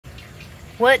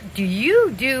What do you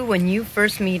do when you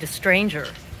first meet a stranger?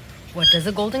 What does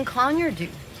a golden conure do?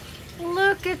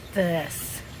 Look at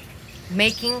this.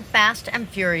 Making fast and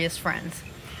furious friends.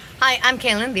 Hi, I'm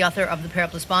Kaylin, the author of The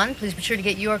Parrot-Bliss Bond. Please be sure to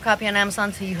get your copy on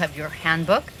Amazon so you have your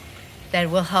handbook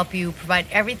that will help you provide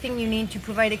everything you need to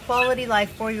provide a quality life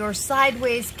for your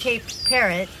sideways Cape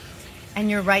parrot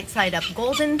and your right side up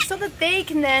golden so that they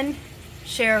can then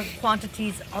share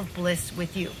quantities of bliss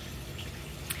with you.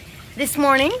 This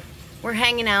morning, we're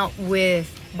hanging out with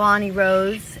Bonnie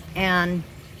Rose and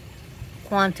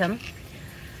Quantum,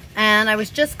 and I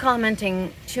was just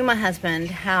commenting to my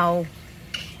husband how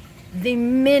the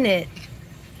minute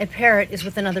a parrot is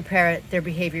with another parrot, their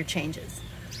behavior changes.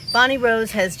 Bonnie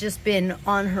Rose has just been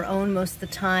on her own most of the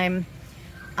time,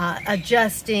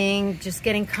 adjusting, just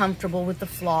getting comfortable with the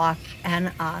flock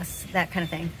and us, that kind of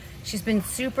thing. She's been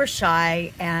super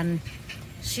shy, and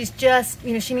she's just,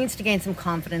 she needs to gain some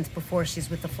confidence before she's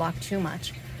with the flock too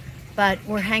much. But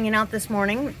we're hanging out this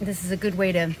morning. This is a good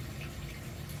way to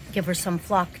give her some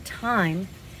flock time.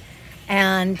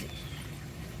 And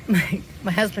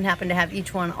my husband happened to have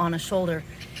each one on a shoulder.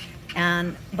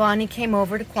 And Bonnie came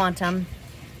over to Quantum,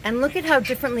 and look at how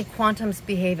differently Quantum's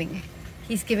behaving.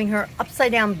 He's giving her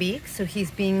upside down beak, so he's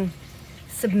being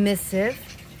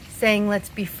submissive, saying, let's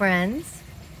be friends.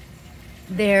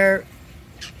 They're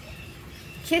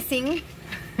kissing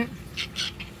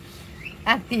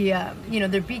at the,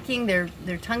 they're beaking,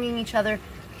 they're tonguing each other,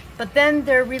 but then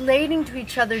they're relating to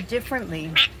each other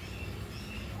differently.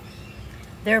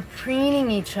 They're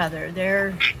preening each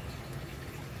other.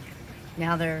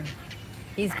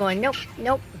 He's going, nope,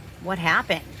 nope, what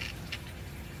happened?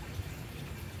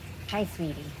 Hi,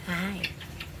 sweetie, hi.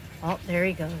 Oh, there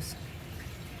he goes.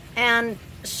 And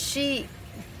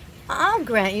I'll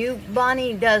grant you,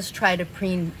 Bonnie does try to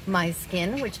preen my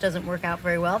skin, which doesn't work out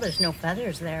very well. There's no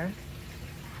feathers there.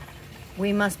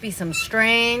 We must be some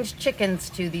strange chickens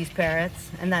to these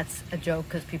parrots. And that's a joke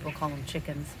because people call them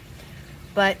chickens.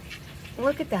 But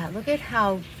look at that. Look at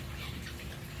how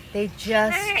they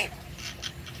just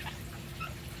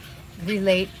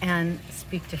relate and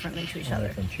speak differently to each other.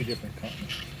 They're from two different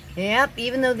continents. Yep,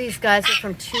 even though these guys are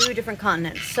from two different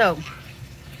continents. So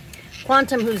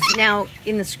Quantum, who's now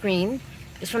in the screen,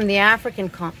 is from the African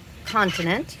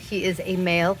continent. He is a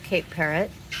male Cape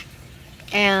parrot.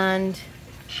 And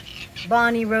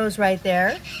Bonnie Rose right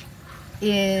there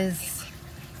is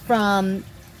from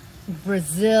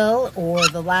Brazil or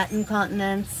the Latin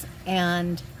continents,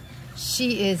 and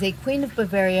she is a Queen of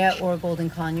Bavaria or a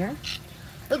golden conure.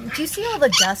 Look, do you see all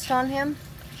the dust on him?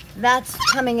 That's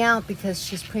coming out because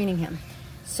she's preening him.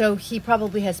 So he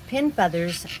probably has pin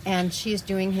feathers, and she's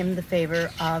doing him the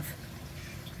favor of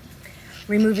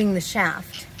removing the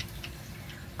shaft.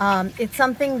 It's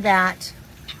something that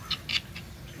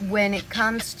when it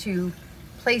comes to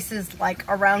places like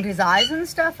around his eyes and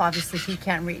stuff, obviously he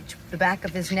can't reach. The back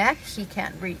of his neck, he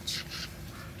can't reach.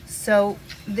 So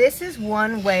this is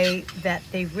one way that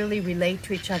they really relate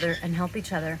to each other and help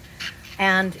each other.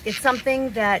 And it's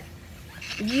something that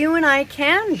you and I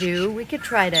can do. We could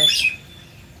try to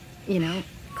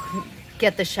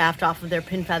get the shaft off of their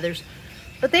pin feathers.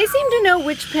 But they seem to know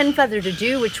which pin feather to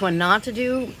do, which one not to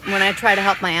do. When I try to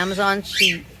help my Amazon,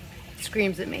 she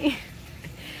screams at me.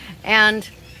 And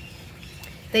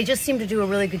they just seem to do a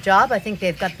really good job. I think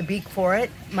they've got the beak for it.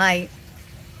 My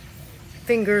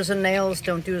fingers and nails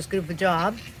don't do as good of a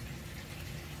job.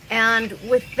 And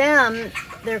with them,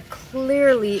 they're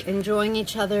clearly enjoying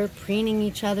each other, preening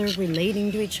each other,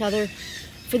 relating to each other.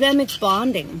 For them, it's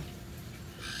bonding.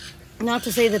 Not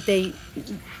to say that they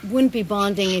wouldn't be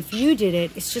bonding if you did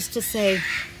it. It's just to say,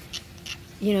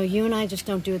 you and I just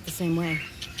don't do it the same way.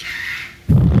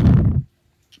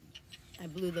 I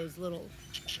blew those little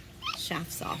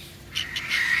shafts off.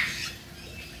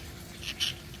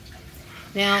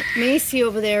 Now, Macy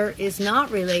over there is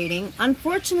not relating.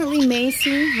 Unfortunately,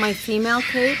 Macy, my female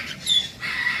Cape,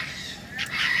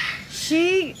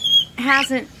 she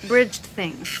hasn't bridged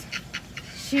things.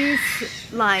 She's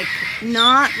like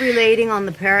not relating on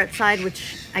the parrot side,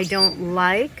 which I don't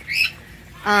like.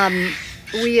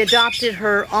 We adopted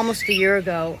her almost a year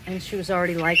ago, and she was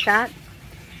already like that.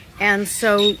 And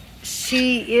so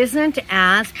she isn't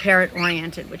as parrot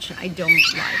oriented, which I don't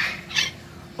like.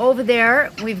 Over there,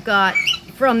 we've got,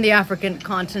 from the African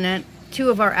continent, two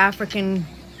of our African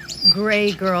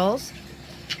gray girls.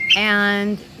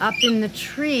 And up in the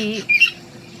tree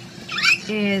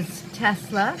is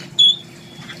Tesla,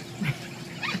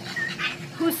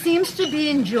 who seems to be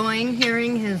enjoying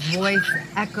hearing his voice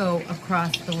echo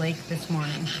across the lake this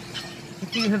morning.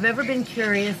 If you have ever been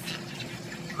curious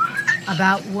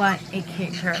about what a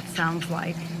Cape parrot sounds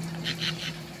like,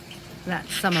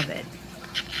 that's some of it.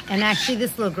 And actually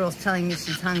this little girl's telling me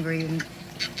she's hungry, and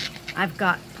I've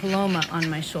got Paloma on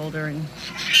my shoulder and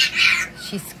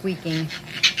she's squeaking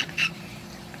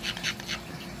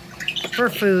for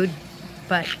food,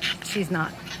 but she's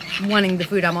not wanting the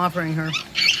food I'm offering her.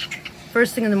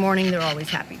 First thing in the morning, they're always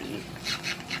happy to eat.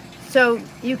 So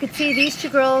you could see these two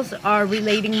girls are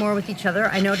relating more with each other.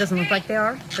 I know it doesn't look like they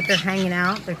are, but they're hanging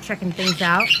out. They're checking things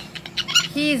out.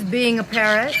 He's being a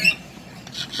parrot.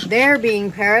 They're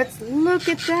being parrots. Look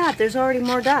at that. There's already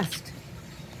more dust.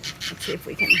 Let's see if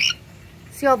we can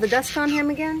see all the dust on him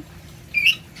again.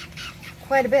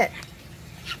 Quite a bit.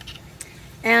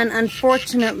 And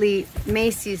unfortunately,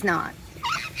 Macy's not.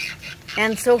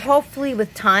 And so hopefully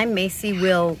with time, Macy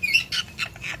will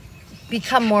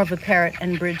become more of a parrot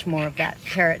and bridge more of that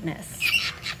parrot-ness.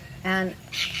 And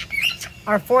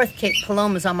our fourth Kate,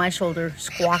 Paloma's on my shoulder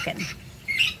squawking.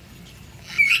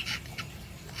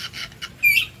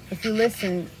 If you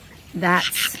listen,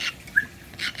 that's...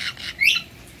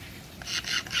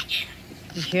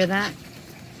 You hear that?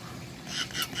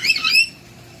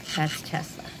 That's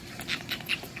Tesla.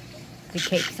 The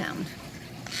Kate sound.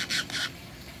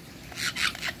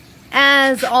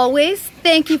 As always,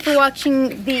 thank you for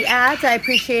watching the ads. I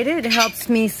appreciate it. It helps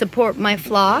me support my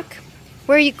flock.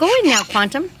 Where are you going now,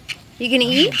 Quantum? You gonna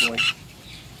eat?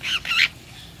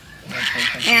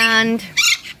 And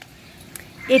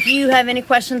if you have any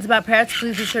questions about parrots,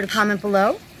 please be sure to comment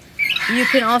below. You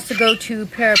can also go to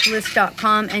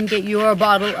parrot-bliss.com and get your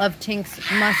bottle of Tink's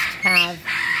must-have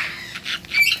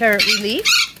parrot relief,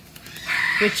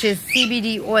 which is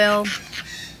CBD oil.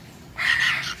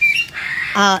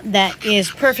 That is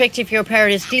perfect if your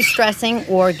parrot is de-stressing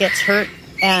or gets hurt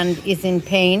and is in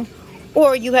pain,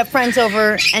 or you have friends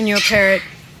over and your parrot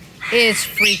is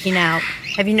freaking out.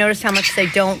 Have you noticed how much they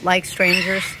don't like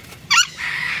strangers?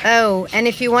 Oh, and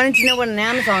if you wanted to know what an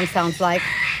Amazon sounds like,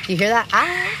 do you hear that?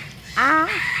 Ah, ah,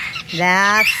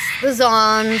 that's the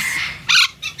Zons.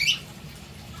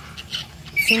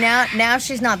 See, now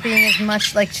she's not being as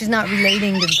much, like she's not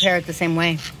relating to the parrot the same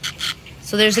way.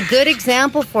 So there's a good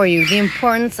example for you, the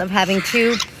importance of having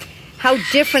two, how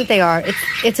different they are.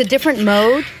 It's a different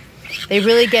mode. They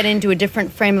really get into a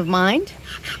different frame of mind.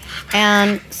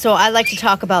 And so I like to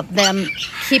talk about them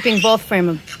keeping both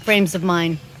frames of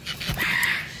mind.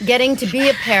 Getting to be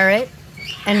a parrot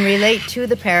and relate to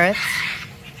the parrots,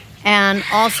 and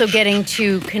also getting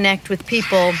to connect with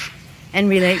people and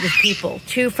relate with people.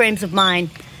 Two frames of mind.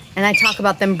 And I talk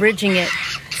about them bridging it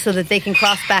so that they can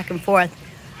cross back and forth.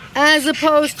 As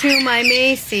opposed to my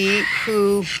Macy,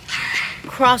 who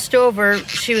crossed over.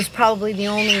 She was probably the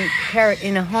only parrot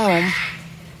in a home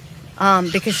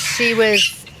because she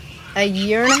was a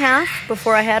year and a half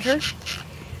before I had her.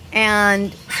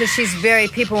 And so she's very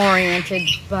people-oriented,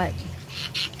 but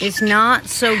is not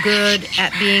so good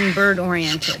at being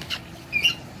bird-oriented.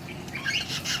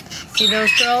 See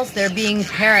those girls? They're being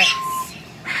parrots.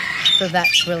 So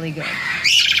that's really good.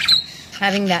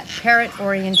 Having that parrot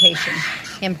orientation.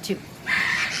 Him too.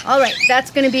 All right,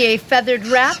 that's going to be a feathered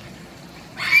wrap.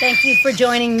 Thank you for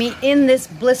joining me in this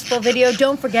blissful video.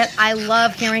 Don't forget, I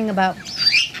love hearing about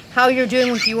how you're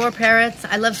doing with your parrots.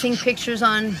 I love seeing pictures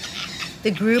on the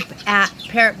group at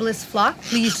Parrot Bliss Flock.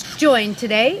 Please join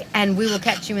today, and we will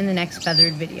catch you in the next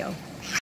feathered video.